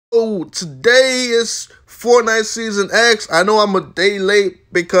Oh, today is Fortnite Season X. I know I'm a day late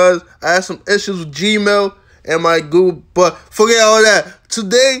because I had some issues with Gmail and my Google, but forget all that.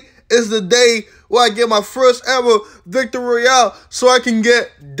 Today is the day where I get my first ever Victory Royale so I can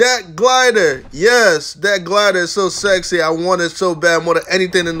get that glider. Yes, that glider is so sexy. I want it so bad more than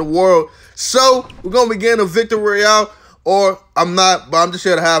anything in the world. So, we're going to begin a Victory Royale, or I'm not, but I'm just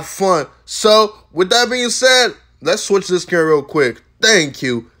here to have fun. So, with that being said, let's switch this skin real quick. Thank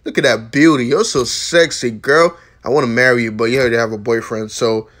you. Look at that beauty. You're so sexy, girl. I want to marry you, but you already have a boyfriend,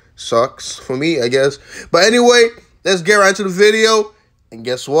 so sucks for me, I guess. But anyway, let's get right into the video. And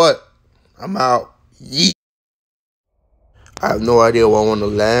guess what? I'm out. Yeet. I have no idea where I want to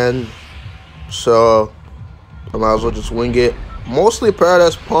land, so I might as well just wing it. Mostly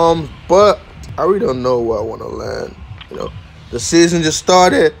Paradise Palms, but I really don't know where I want to land. You know, the season just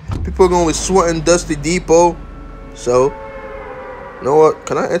started. People are going to be sweating Dusty Depot, so you know what?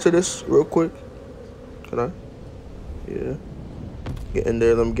 Can I enter this real quick? Can I? Yeah. Get in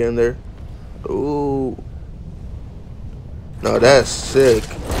there. Let me get in there. Ooh. No, that's sick.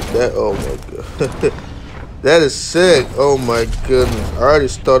 That, oh my god. That is sick. Oh my goodness. I already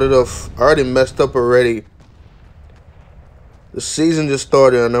started off. I already messed up already. The season just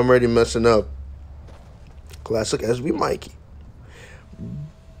started and I'm already messing up. Classic SB Mikey.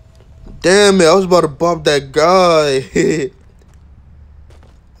 Damn it. I was about to bop that guy.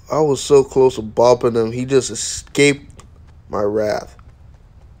 I was so close to bopping him. He just escaped my wrath.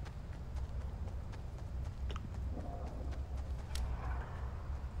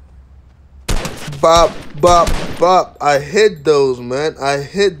 Bop, bop, bop. I hit those, man. I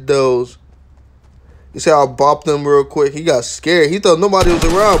hit those. You see how I bopped him real quick? He got scared. He thought nobody was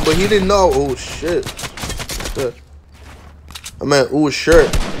around, but he didn't know. Oh, shit. I meant, ooh, shirt.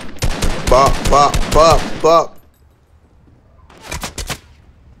 Bop, bop, bop, bop.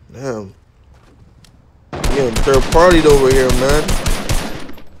 Damn. Yeah, third partied over here, man.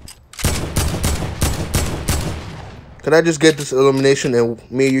 Can I just get this elimination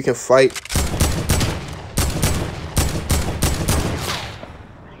and me and you can fight?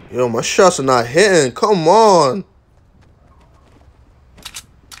 Yo, my shots are not hitting. Come on.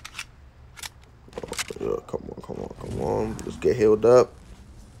 Yo, come on, come on, come on. Let's get healed up.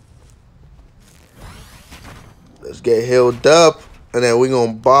 Let's get healed up. And then we're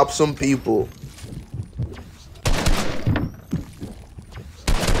going to bop some people.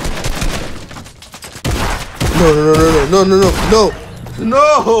 No, no, no, no, no, no, no, no.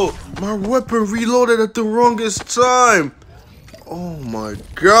 No! My weapon reloaded at the wrongest time. Oh my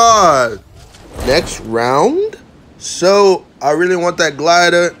god. Next round. So, I really want that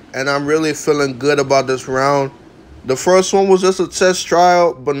glider. And I'm really feeling good about this round. The first one was just a test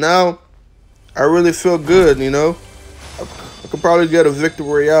trial. But now, I really feel good, you know. I could probably get a Victory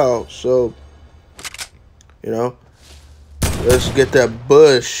Royale. So, you know. Let's get that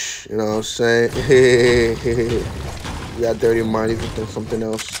bush. You know what I'm saying? You got dirty mind. You can think something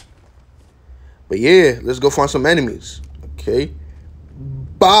else. But yeah, let's go find some enemies. Okay.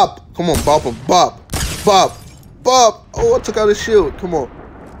 Bop. Come on, bop, bop. Bop. Bop. Oh, I took out his shield. Come on.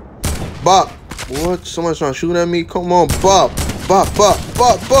 Bop. What? Somebody's trying to shoot at me? Come on, bop. Bop, bop,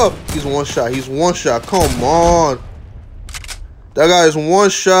 bop, bop. He's one shot. He's one shot. Come on. That guy is one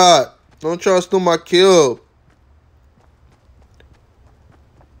shot. Don't try to steal my kill.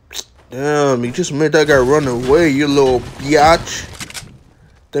 Damn, you just made that guy run away, you little biatch.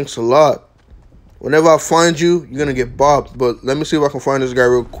 Thanks a lot. Whenever I find you, you're going to get bopped. But let me see if I can find this guy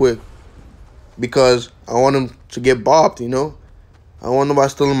real quick. Because I want him to get bopped, you know. I don't want nobody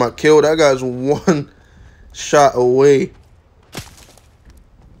stealing my kill. That guy's one shot away.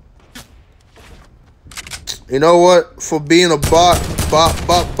 You know what? For being a bot, bop,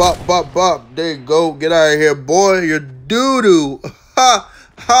 bop, bop, bop, bop. There you go. Get out of here, boy. You're doo-doo. Ha,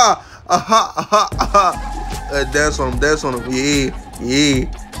 ha. Aha, aha, aha. Dance on him, dance on him. Yeah, yeah.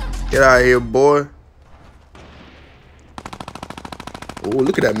 Get out of here, boy. Oh,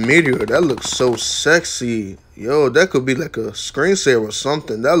 look at that meteor. That looks so sexy. Yo, that could be like a screensaver or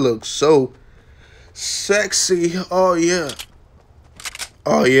something. That looks so sexy. Oh, yeah.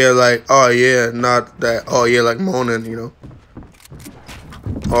 Oh, yeah, like, oh, yeah, not that. Oh, yeah, like moaning, you know.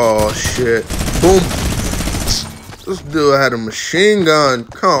 Oh, shit. Boom. This dude had a machine gun.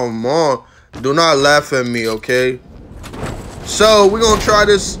 Come on. Do not laugh at me, okay? So, we're going to try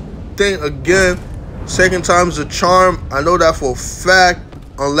this thing again. Second time's a charm. I know that for a fact.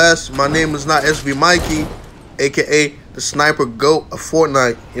 Unless my name is not SB Mikey, a.k.a. the Sniper Goat of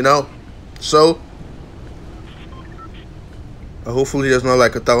Fortnite, you know? So, hopefully there's not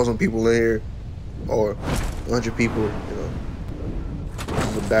like 1,000 people in here. Or 100 people, you know? This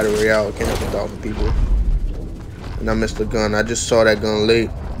is a Battle Royale. I can't have 1,000 people. And I missed the gun. I just saw that gun late.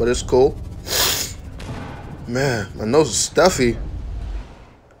 But it's cool. Man, my nose is stuffy.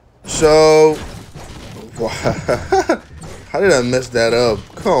 So, how did I mess that up?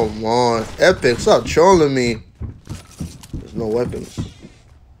 Come on. Epic, stop trolling me. There's no weapons.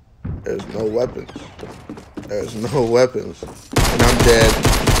 There's no weapons. There's no weapons. And I'm dead.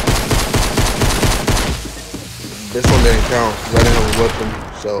 This one didn't count because I didn't have a weapon.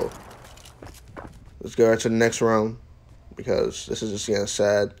 So, let's go right to the next round. Because this is just getting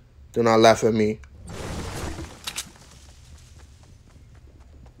sad. Do not laugh at me.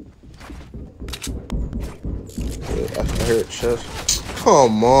 I hear a chest.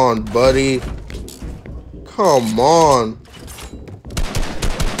 Come on, buddy. Come on.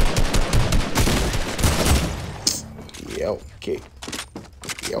 Yeah, okay.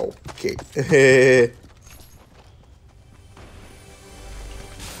 Yeah, okay.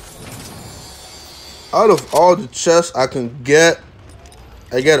 Out of all the chests I can get,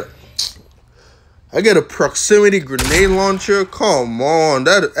 I get a proximity grenade launcher. Come on,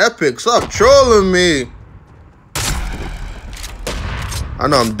 that is epic. Stop trolling me. I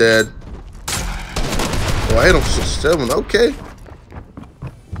know I'm dead. Oh, I hit him for 7. Okay.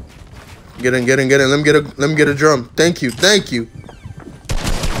 Get in. Let me get a drum. Thank you.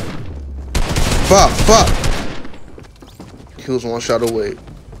 Fuck. He was one shot away.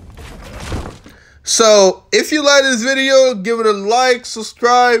 So, if you like this video, give it a like,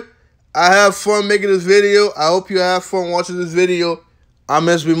 subscribe. I have fun making this video. I hope you have fun watching this video. I'm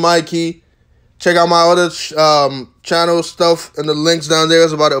SB Mikey. Check out my other channel stuff and the links down there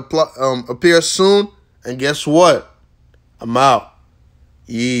is about to appear soon. And guess what? I'm out.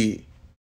 Yeah.